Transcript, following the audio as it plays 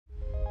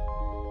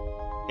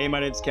Hey, my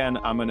name's Ken.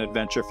 I'm an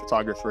adventure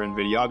photographer and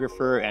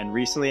videographer, and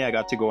recently I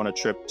got to go on a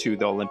trip to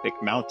the Olympic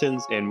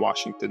Mountains in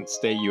Washington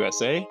State,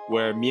 USA,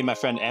 where me and my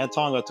friend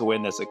Anton got to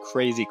witness a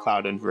crazy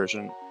cloud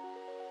inversion.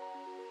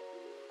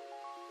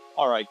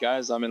 Alright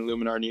guys, I'm in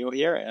Luminar Neo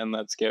here, and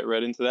let's get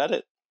right into the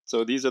edit.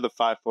 So these are the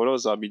 5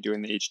 photos I'll be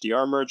doing the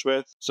HDR merge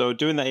with. So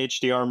doing the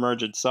HDR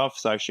merge itself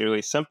is actually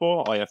really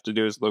simple. All you have to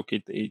do is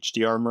locate the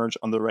HDR merge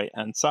on the right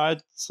hand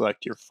side,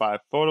 select your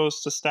 5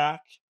 photos to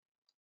stack,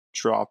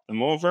 drop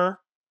them over,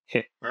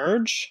 hit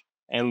merge,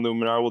 and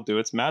Luminar will do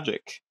its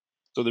magic.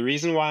 So the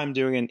reason why I'm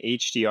doing an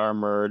HDR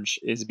merge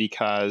is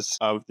because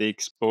of the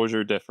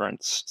exposure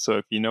difference. So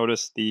if you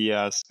notice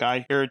the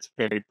sky here, it's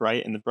very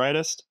bright in the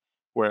brightest,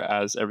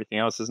 whereas everything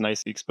else is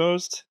nicely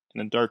exposed.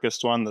 In the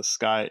darkest one, the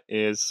sky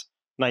is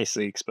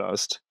nicely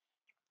exposed.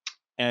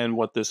 And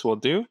what this will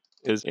do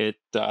is it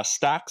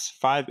stacks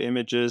 5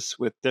 images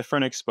with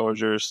different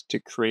exposures to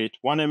create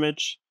one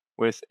image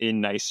with a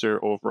nicer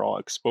overall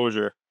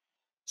exposure.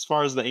 As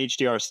far as the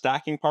HDR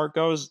stacking part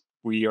goes,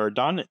 we are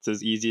done. It's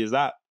as easy as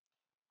that.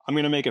 I'm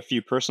going to make a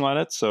few personal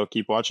edits, so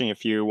keep watching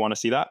if you want to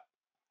see that.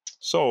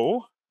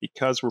 So,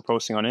 because we're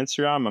posting on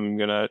Instagram, I'm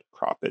going to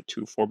crop it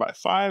to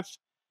 4:5.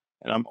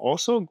 And I'm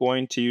also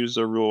going to use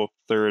the rule of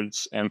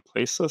thirds and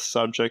place the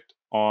subject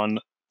on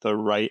the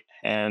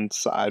right-hand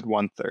side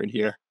 1/3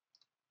 here.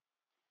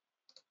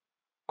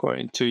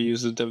 Going to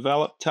use the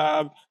Develop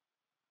tab,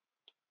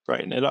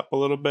 brighten it up a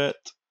little bit,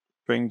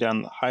 bring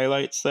down the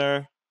highlights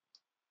there.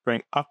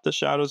 Bring up the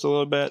shadows a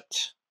little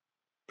bit,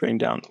 bring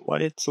down the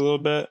whites a little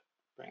bit,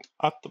 bring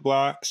up the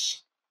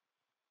blacks.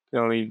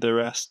 Gonna leave the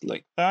rest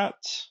like that.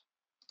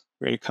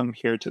 We're gonna come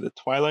here to the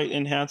twilight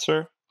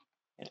enhancer,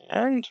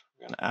 and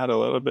we're gonna add a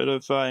little bit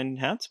of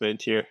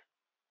enhancement here.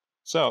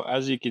 So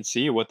as you can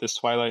see, what this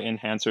twilight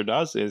enhancer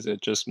does is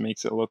it just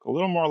makes it look a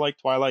little more like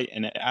twilight,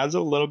 and it adds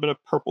a little bit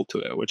of purple to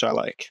it, which I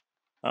like.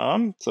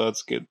 So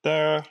that's good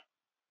there.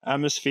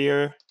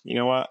 Atmosphere, you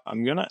know what,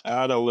 I'm gonna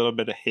add a little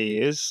bit of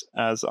haze,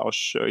 as I'll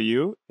show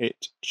you.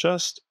 It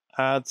just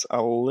adds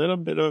a little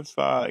bit of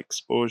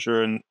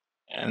exposure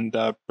and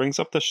brings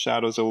up the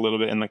shadows a little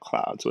bit in the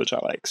clouds, which I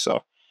like,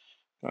 so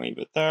I'll leave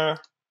it there.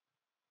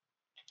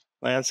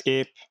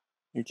 Landscape,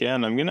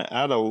 again, I'm gonna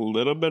add a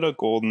little bit of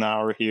golden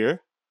hour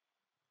here.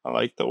 I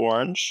like the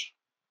orange.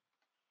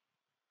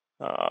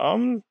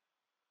 We're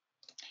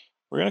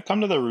gonna come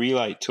to the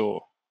relight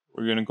tool.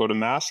 We're gonna go to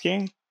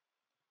masking,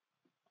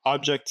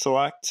 object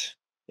select,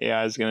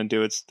 AI is going to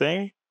do its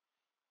thing,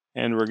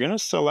 and we're going to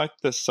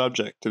select the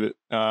subject, to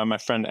my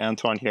friend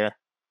Anton here,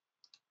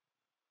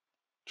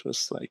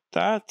 just like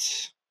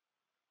that.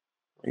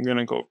 We're going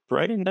to go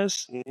brighten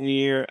this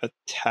near a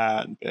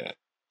tad bit.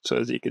 So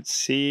as you can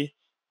see,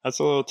 that's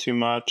a little too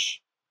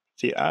much.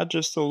 If you add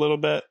just a little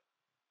bit,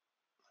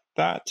 like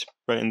that,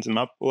 brightens them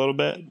up a little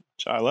bit,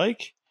 which I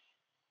like.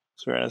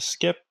 So we're going to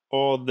skip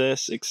all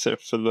this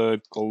except for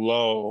the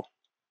glow.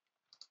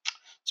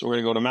 So we're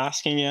going to go to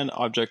masking again,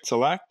 object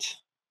select.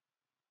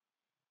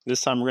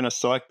 This time we're going to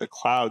select the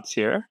clouds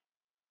here.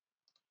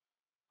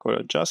 Go to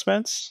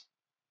adjustments.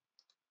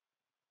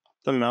 Up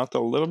them out a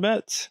little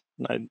bit.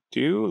 And I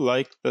do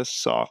like the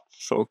soft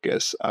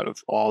focus out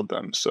of all of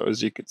them. So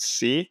as you can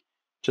see,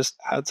 just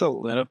adds a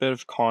little bit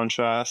of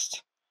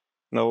contrast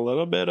and a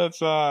little bit of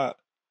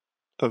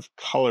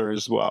color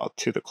as well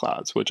to the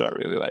clouds, which I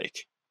really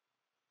like.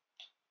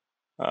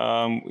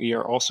 We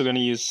are also going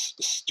to use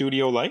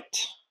Studio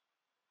Light.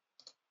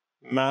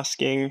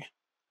 Masking, I'm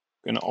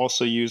going to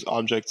also use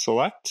object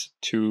select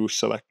to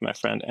select my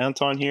friend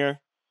Anton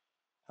here.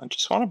 I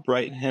just want to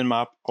brighten him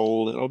up a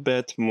little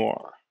bit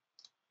more.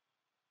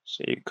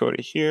 So you go to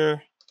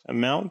here,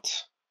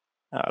 amount,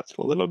 add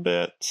a little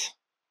bit.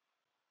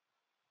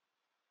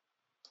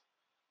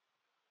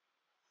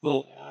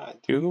 Well, I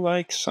do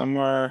like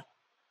somewhere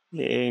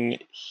in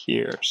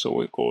here, so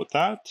we'll go with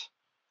that.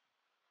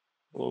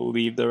 We'll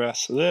leave the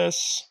rest of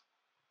this.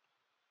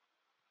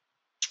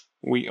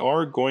 We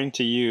are going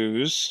to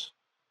use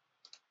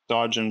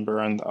dodge and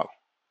burn though.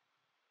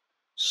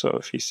 So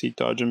if you see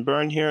dodge and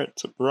burn here,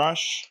 it's a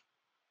brush.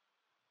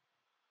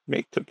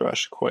 Make the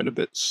brush quite a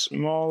bit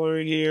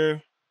smaller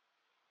here.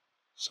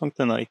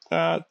 Something like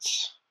that.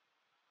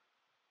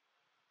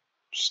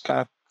 Just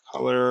kind of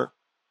color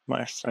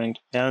my friend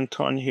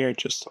Anton here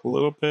just a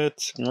little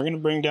bit. And we're going to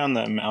bring down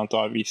the amount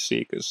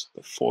obviously because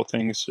the full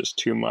thing is just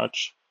too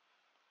much.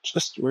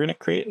 We're going to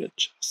create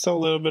just a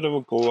little bit of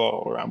a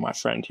glow around my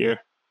friend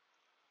here.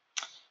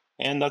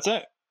 And that's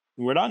it.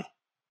 We're done.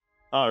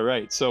 All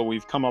right, so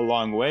we've come a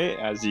long way.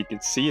 As you can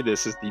see,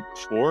 this is the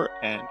before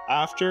and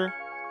after.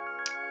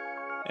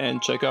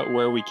 And check out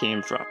where we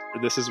came from.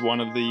 This is one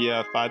of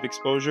the 5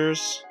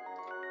 exposures.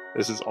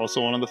 This is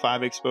also one of the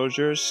 5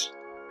 exposures.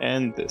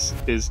 And this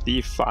is the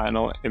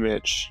final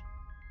image.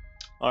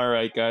 All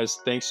right,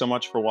 guys, thanks so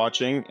much for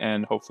watching.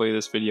 And hopefully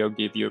this video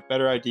gave you a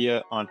better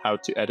idea on how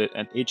to edit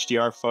an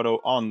HDR photo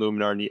on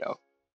Luminar Neo.